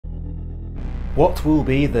What will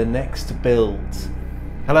be the next build?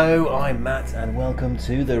 Hello, I'm Matt and welcome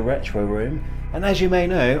to the Retro Room. And as you may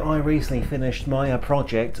know, I recently finished my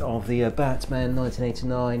project of the Batman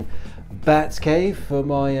 1989 Batcave for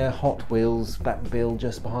my Hot Wheels Batmobile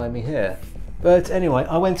just behind me here. But anyway,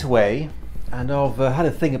 I went away and I've had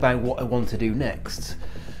a think about what I want to do next.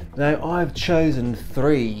 Now, I've chosen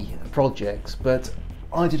 3 projects, but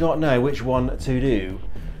I do not know which one to do.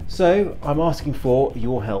 So I'm asking for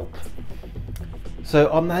your help. So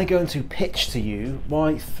I'm now going to pitch to you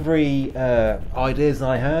my 3 ideas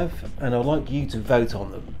I have, and I'd like you to vote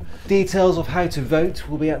on them. Details of how to vote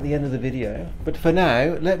will be at the end of the video, but for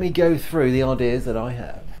now, let me go through the ideas that I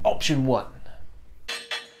have. Option 1.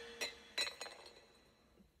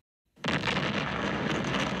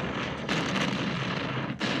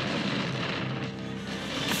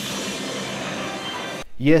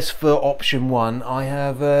 Yes, for option 1, I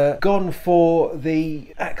have gone for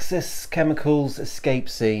the Access Chemicals escape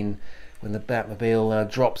scene when the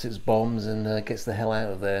Batmobile drops its bombs and gets the hell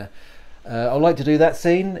out of there. I'd like to do that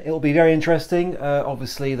scene. It will be very interesting.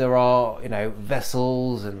 Obviously there are,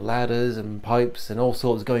 vessels and ladders and pipes and all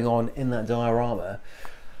sorts going on in that diorama.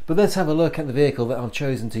 But let's have a look at the vehicle that I've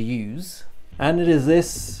chosen to use. And it is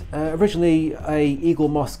this, originally a Eagle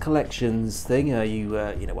Moss Collections thing.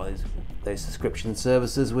 One of those subscription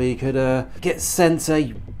services where you could get sent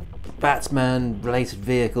a Batman related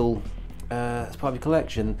vehicle as part of your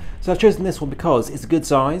collection. So I've chosen this one because it's a good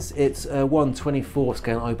size. It's a 1/24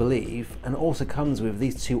 scale, I believe, and it also comes with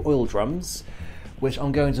these 2 oil drums, which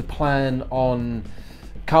I'm going to plan on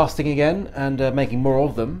casting again and making more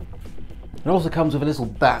of them. It also comes with a little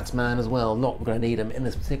Batman as well. Not going to need him in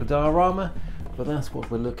this particular diorama, but that's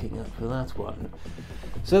what we're looking at for that one.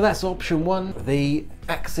 So that's option 1, the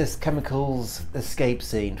Access Chemicals escape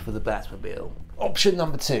scene for the Batmobile. Option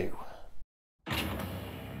number 2.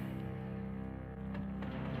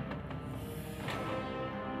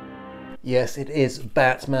 Yes, it is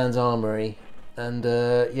Batman's Armoury, and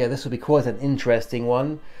yeah, this will be quite an interesting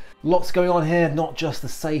one. Lots going on here, not just the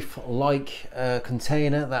safe-like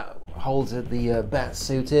container that holds the bat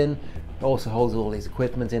suit in, it also holds all his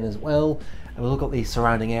equipment in as well. And we've got these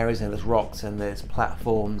surrounding areas, and there's rocks and there's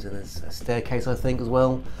platforms and there's a staircase, I think, as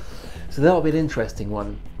well. So that'll be an interesting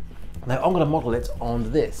one. Now I'm going to model it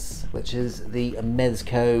on this, which is the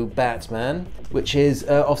Mezco Batman, which is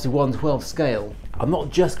obviously 1/12 scale. I'm not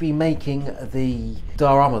just going to be making the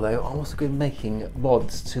diorama though, I'm also going to be making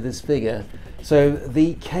mods to this figure. So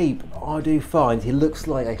the cape, I do find he looks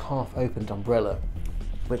like a half-opened umbrella,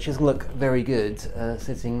 which doesn't look very good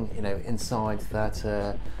sitting, inside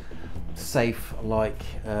that safe-like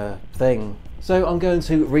thing. So I'm going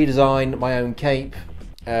to redesign my own cape,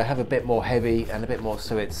 have a bit more heavy and a bit more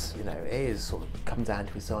so it's, it is sort of come down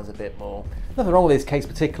to his size a bit more. Nothing wrong with these capes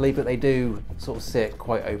particularly, but they do sort of sit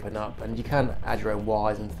quite open up, and you can add your own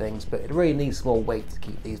wires and things, but it really needs more weight to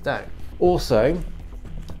keep these down. Also,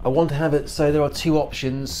 I want to have it so there are 2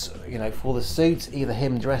 options, for the suit, either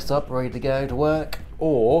him dressed up, ready to go to work,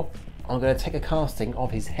 or I'm going to take a casting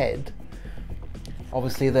of his head,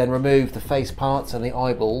 obviously then remove the face parts and the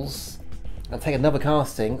eyeballs, and take another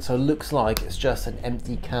casting so it looks like it's just an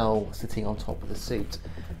empty cowl sitting on top of the suit.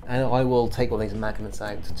 And I will take one of these magnets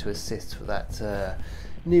out to assist with that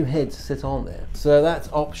new head to sit on there. So that's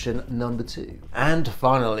option number 2. And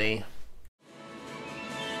finally,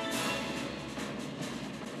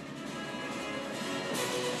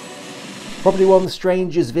 probably one of the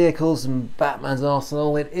strangest vehicles in Batman's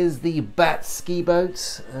arsenal. It is the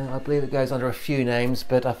Batskiboat. I believe it goes under a few names,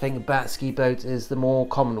 but I think Batskiboat is the more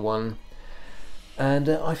common one. And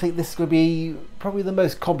I think this is going to be probably the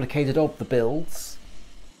most complicated of the builds.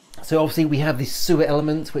 So obviously we have the sewer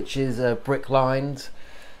element, which is brick lined,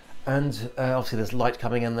 and obviously there's light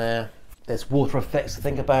coming in there. There's water effects to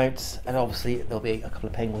think about, and obviously there'll be a couple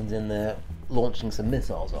of penguins in there launching some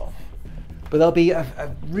missiles off. But there'll be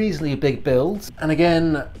a reasonably big build, and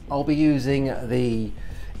again I'll be using the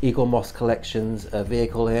Eagle Moss Collections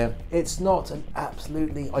vehicle here. It's not an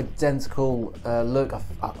absolutely identical look.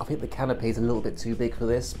 I think the canopy is a little bit too big for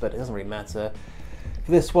this, but it doesn't really matter.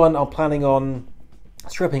 For this one I'm planning on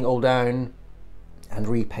stripping all down and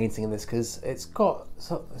repainting this, because it's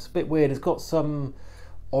a bit weird. It's got some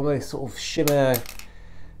almost sort of shimmer,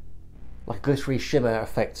 like a glittery shimmer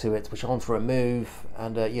effect to it, which I want to remove,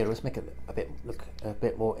 and yeah, let's make it look a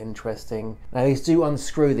bit more interesting. Now these do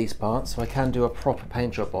unscrew these parts, so I can do a proper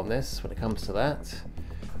paint job on this when it comes to that.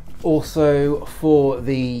 Also for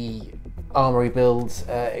the Armoury builds,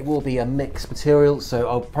 it will be a mixed material, so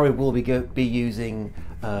I'll probably will be using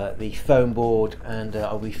the foam board, and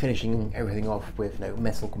I'll be finishing everything off with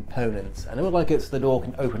metal components. And it looks like the door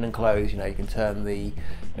can open and close. You can turn the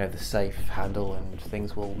the safe handle and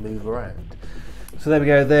things will move around. So there we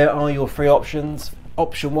go. There are your 3 options.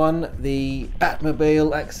 Option 1, the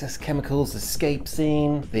Batmobile Excess Chemicals escape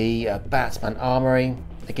scene, the Batman Armoury.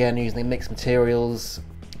 Again, using the mixed materials.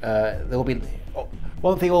 There will be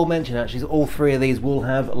one thing I'll mention actually is all 3 of these will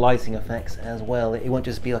have lighting effects as well. It won't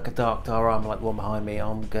just be like a dark diorama like the one behind me.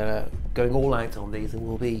 I'm going all out on these. It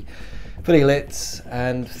will be fully lit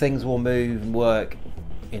and things will move and work,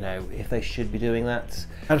 if they should be doing that.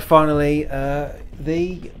 And finally,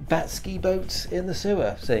 the Batskiboat in the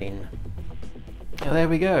sewer scene. And there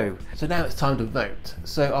we go. So now it's time to vote.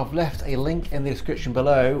 So I've left a link in the description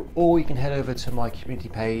below, or you can head over to my community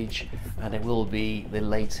page and it will be the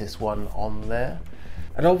latest one on there.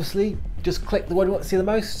 And obviously, just click the one you want to see the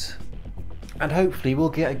most and hopefully we'll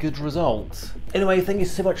get a good result. Anyway, thank you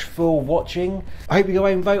so much for watching. I hope you go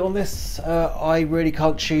away and vote on this. I really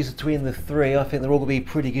can't choose between the 3. I think they're all going to be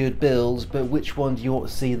pretty good builds, but which one do you want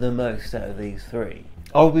to see the most out of these 3?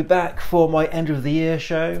 I'll be back for my end of the year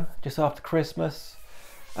show just after Christmas.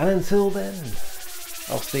 And until then,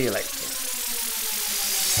 I'll see you later.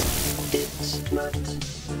 It's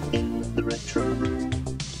Matt in the retro room.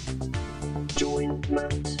 Join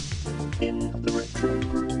Matt in the retro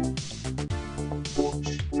room.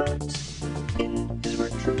 Watch Matt in his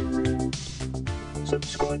retro room.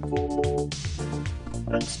 Subscribe for more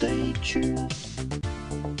and stay tuned.